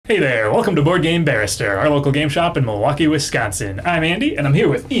Hey there, welcome to Board Game Barrister, our local game shop in Milwaukee, Wisconsin. I'm Andy, and I'm here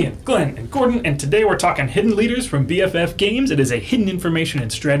with Ian, Glenn, and Gordon, and today we're talking Hidden Leaders from BFF Games. It is a hidden information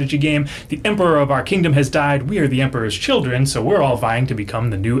and strategy game. The Emperor of our kingdom has died, we are the Emperor's children, so we're all vying to become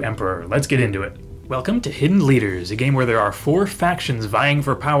the new Emperor. Let's get into it. Welcome to Hidden Leaders, a game where there are 4 factions vying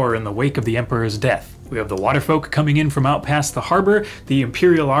for power in the wake of the Emperor's death. We have the Waterfolk coming in from out past the harbor, the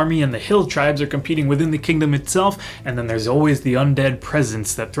Imperial Army and the Hill Tribes are competing within the kingdom itself, and then there's always the undead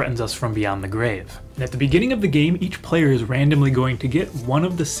presence that threatens us from beyond the grave. And at the beginning of the game, each player is randomly going to get one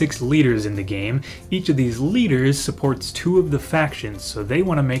of the 6 leaders in the game. Each of these leaders supports 2 of the factions, so they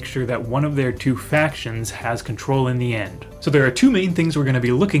want to make sure that one of their 2 factions has control in the end. So there are 2 main things we're going to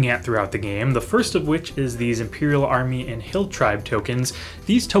be looking at throughout the game, the first of which is these Imperial Army and Hill Tribe tokens.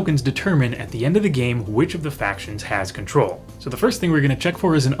 These tokens determine at the end of the game which of the factions has control. So the first thing we're going to check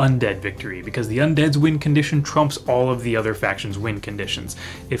for is an undead victory, because the undead's win condition trumps all of the other factions' win conditions.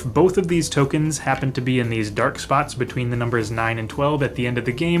 If both of these tokens happen to be in these dark spots between the numbers 9 and 12 at the end of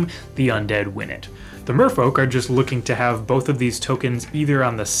the game, the undead win it. The merfolk are just looking to have both of these tokens either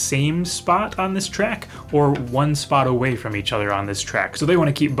on the same spot on this track or one spot away from each other on this track, so they want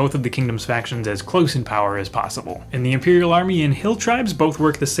to keep both of the kingdom's factions as close in power as possible. And the Imperial Army and Hill Tribes both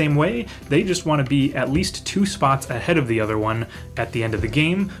work the same way. They just want to be at least 2 spots ahead of the other one at the end of the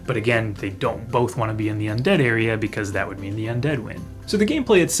game, but again, they don't both want to be in the undead area because that would mean the undead win. So the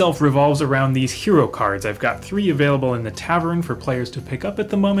gameplay itself revolves around these hero cards. I've got 3 available in the tavern for players to pick up at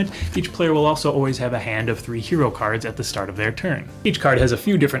the moment. Each player will also always have a hand of 3 hero cards at the start of their turn. Each card has a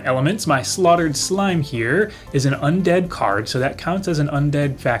few different elements. My Slaughtered Slime here is an undead card, so that counts as an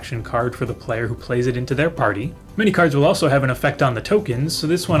undead faction card for the player who plays it into their party. Many cards will also have an effect on the tokens, so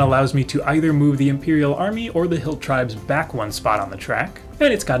this one allows me to either move the Imperial Army or the Hill Tribes back 1 spot on the track.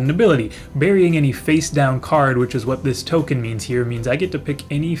 And it's got an ability. Burying any face-down card, which is what this token means here, means I get to pick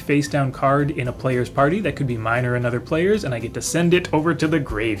any face-down card in a player's party, that could be mine or another player's, and I get to send it over to the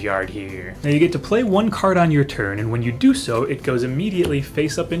graveyard here. Now you get to play 1 card on your turn, and when you do so, it goes immediately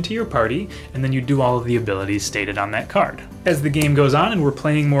face up into your party, and then you do all of the abilities stated on that card. As the game goes on and we're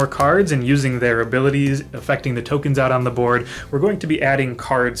playing more cards and using their abilities affecting the tokens out on the board, we're going to be adding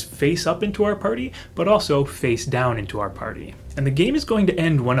cards face up into our party, but also face down into our party. And the game is going to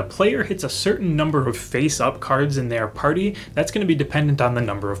end when a player hits a certain number of face-up cards in their party. That's going to be dependent on the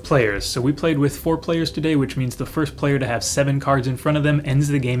number of players. So we played with 4 players today, which means the first player to have 7 cards in front of them ends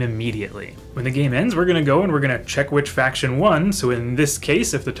the game immediately. When the game ends, we're going to go and we're going to check which faction won. So in this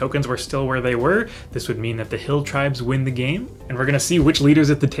case, if the tokens were still where they were, this would mean that the Hill Tribes win the game. And we're going to see which leaders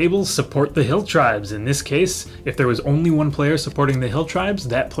at the table support the Hill Tribes. In this case, if there was only 1 player supporting the Hill Tribes,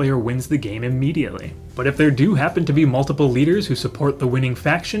 that player wins the game immediately. But if there do happen to be multiple leaders who support the winning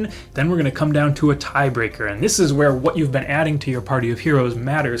faction, then we're going to come down to a tiebreaker. And this is where what you've been adding to your party of heroes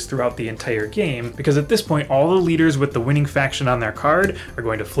matters throughout the entire game, because at this point, all the leaders with the winning faction on their card are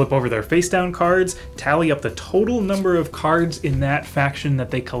going to flip over their face-down cards, tally up the total number of cards in that faction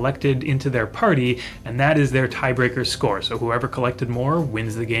that they collected into their party, and that is their tiebreaker score. So whoever collected more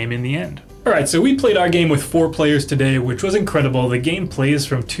wins the game in the end. Alright, so we played our game with 4 players today, which was incredible. The game plays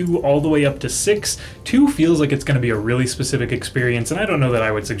from 2 all the way up to 6. 2 feels like it's going to be a really specific experience, and I don't know that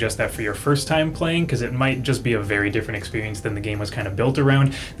I would suggest that for your first time playing, because it might just be a very different experience than the game was kind of built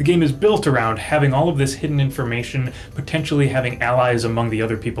around. The game is built around having all of this hidden information, potentially having allies among the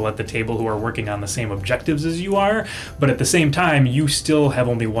other people at the table who are working on the same objectives as you are, but at the same time, you still have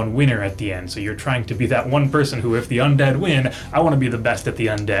only 1 winner at the end, so you're trying to be that one person who, if the undead win, I want to be the best at the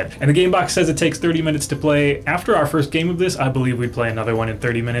undead. And the game box says it takes 30 minutes to play. After our first game of this, I believe we'd play another one in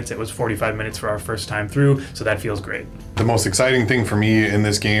 30 minutes. It was 45 minutes for our first time through, so that feels great. The most exciting thing for me in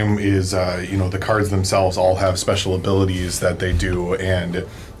this game is, the cards themselves all have special abilities that they do, and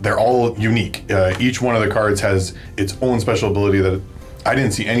they're all unique. Each one of the cards has its own special ability that I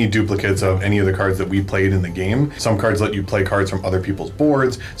didn't see any duplicates of any of the cards that we played in the game. Some cards let you play cards from other people's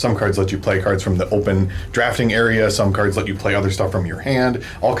boards. Some cards let you play cards from the open drafting area. Some cards let you play other stuff from your hand.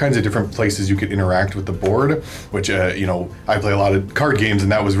 All kinds of different places you could interact with the board, which, I play a lot of card games,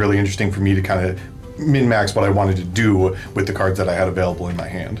 and that was really interesting for me to kind of min-max what I wanted to do with the cards that I had available in my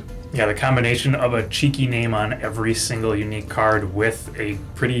hand. Yeah, the combination of a cheeky name on every single unique card with a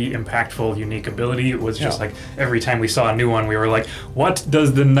pretty impactful unique ability was just like every time we saw a new one, we were like, what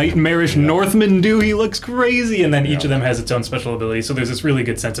does the Nightmarish Northman do? He looks crazy. And then each of them has its own special ability. So there's this really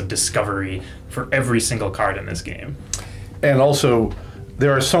good sense of discovery for every single card in this game. And also,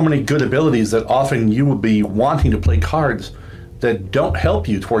 there are so many good abilities that often you will be wanting to play cards that don't help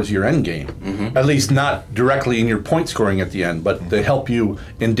you towards your end game. At least not directly in your point scoring at the end, but they help you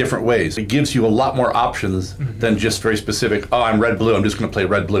in different ways. It gives you a lot more options than just very specific, oh, I'm red-blue, I'm just going to play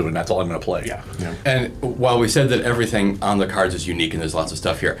red-blue, and that's all I'm going to play. Yeah. And while we said that everything on the cards is unique and there's lots of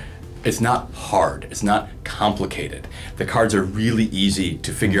stuff here, it's not hard, it's not complicated. The cards are really easy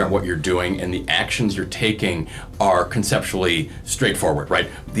to figure out what you're doing, and the actions you're taking are conceptually straightforward, right?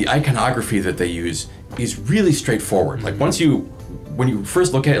 The iconography that they use is really straightforward. Like when you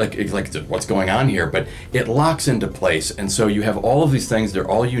first look at it, like what's going on here, but it locks into place, and so you have all of these things, they're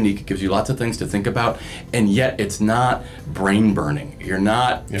all unique, it gives you lots of things to think about, and yet it's not brain burning. You're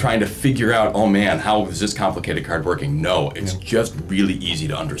not trying to figure out, oh man, how is this complicated card working? No, it's just really easy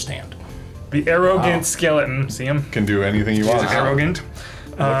to understand. The arrogant skeleton, see him? Can do anything you want. He's arrogant.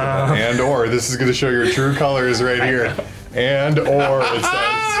 And or, this is going to show your true colors right here. And or, it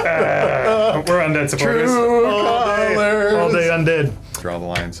says. We're undead supporters. True colors. All day undead. Draw the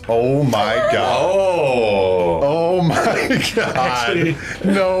lines. Oh my god. Oh my god. Actually,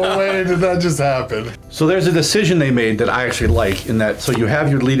 no way did that just happen. So there's a decision they made that I actually like in that, so you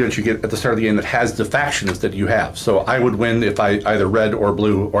have your leader that you get at the start of the game that has the factions that you have. So I would win if I either red or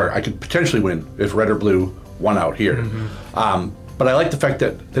blue, or I could potentially win if red or blue won out here. But I like the fact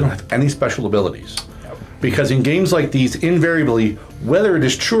that they don't have any special abilities. Because in games like these, invariably, whether it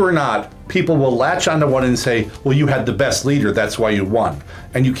is true or not, people will latch onto one and say, well, you had the best leader, that's why you won.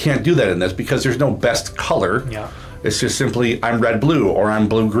 And you can't do that in this because there's no best color. Yeah. It's just simply, I'm red-blue or I'm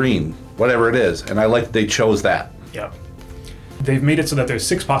blue-green, whatever it is. And I like that they chose that. Yeah. They've made it so that there's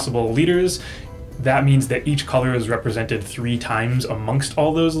 6 possible leaders. That means that each color is represented 3 times amongst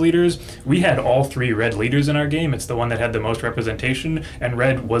all those leaders. We had all 3 red leaders in our game. It's the one that had the most representation, and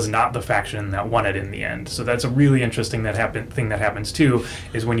red was not the faction that won it in the end. So that's a really interesting thing that happens too,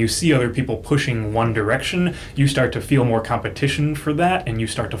 is when you see other people pushing one direction, you start to feel more competition for that, and you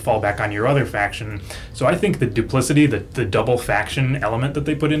start to fall back on your other faction. So I think the duplicity, the double faction element that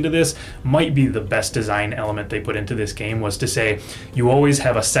they put into this, might be the best design element they put into this game, was to say you always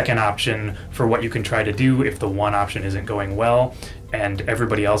have a second option for what you can try to do if the one option isn't going well, and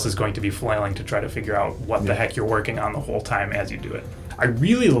everybody else is going to be flailing to try to figure out what the heck you're working on the whole time as you do it. I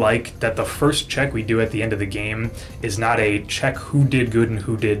really like that the first check we do at the end of the game is not a check who did good and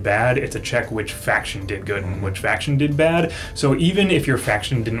who did bad, it's a check which faction did good and which faction did bad. So even if your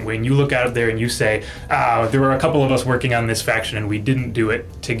faction didn't win, you look out there and you say, there were a couple of us working on this faction and we didn't do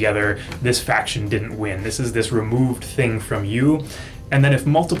it together, this faction didn't win. This is this removed thing from you. And then if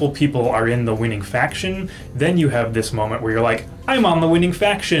multiple people are in the winning faction, then you have this moment where you're like, I'm on the winning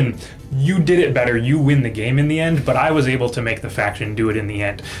faction. You did it better, you win the game in the end, but I was able to make the faction do it in the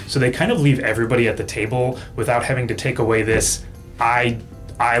end. So they kind of leave everybody at the table without having to take away this, I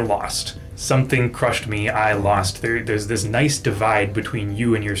lost. Something crushed me, I lost. There's this nice divide between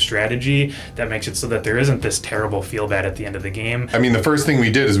you and your strategy that makes it so that there isn't this terrible feel bad at the end of the game. I mean, the first thing we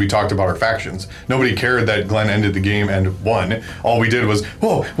did is we talked about our factions. Nobody cared that Glenn ended the game and won. All we did was,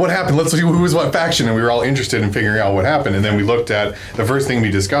 whoa, what happened? Let's see who was what faction. And we were all interested in figuring out what happened. And then we looked at, the first thing we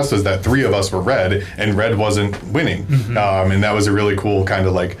discussed was that 3 of us were red and red wasn't winning. And that was a really cool kind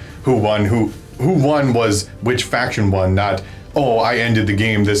of like, who won was which faction won, not, oh, I ended the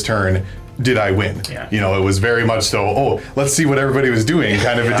game this turn, did I win? Yeah. You know, it was very much so, oh, let's see what everybody was doing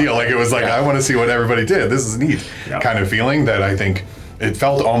kind of a deal. Like it was like, I want to see what everybody did. This is neat kind of feeling that I think it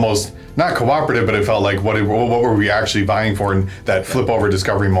felt almost not cooperative, but it felt like what were we actually vying for? And that flip over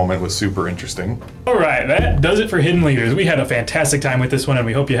discovery moment was super interesting. All right, that does it for Hidden Leaders. We had a fantastic time with this one, and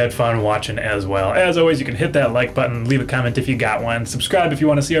we hope you had fun watching as well. As always, you can hit that like button, leave a comment if you got one, subscribe if you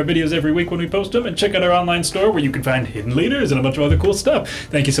want to see our videos every week when we post them, and check out our online store where you can find Hidden Leaders and a bunch of other cool stuff.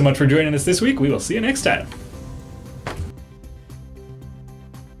 Thank you so much for joining us this week. We will see you next time.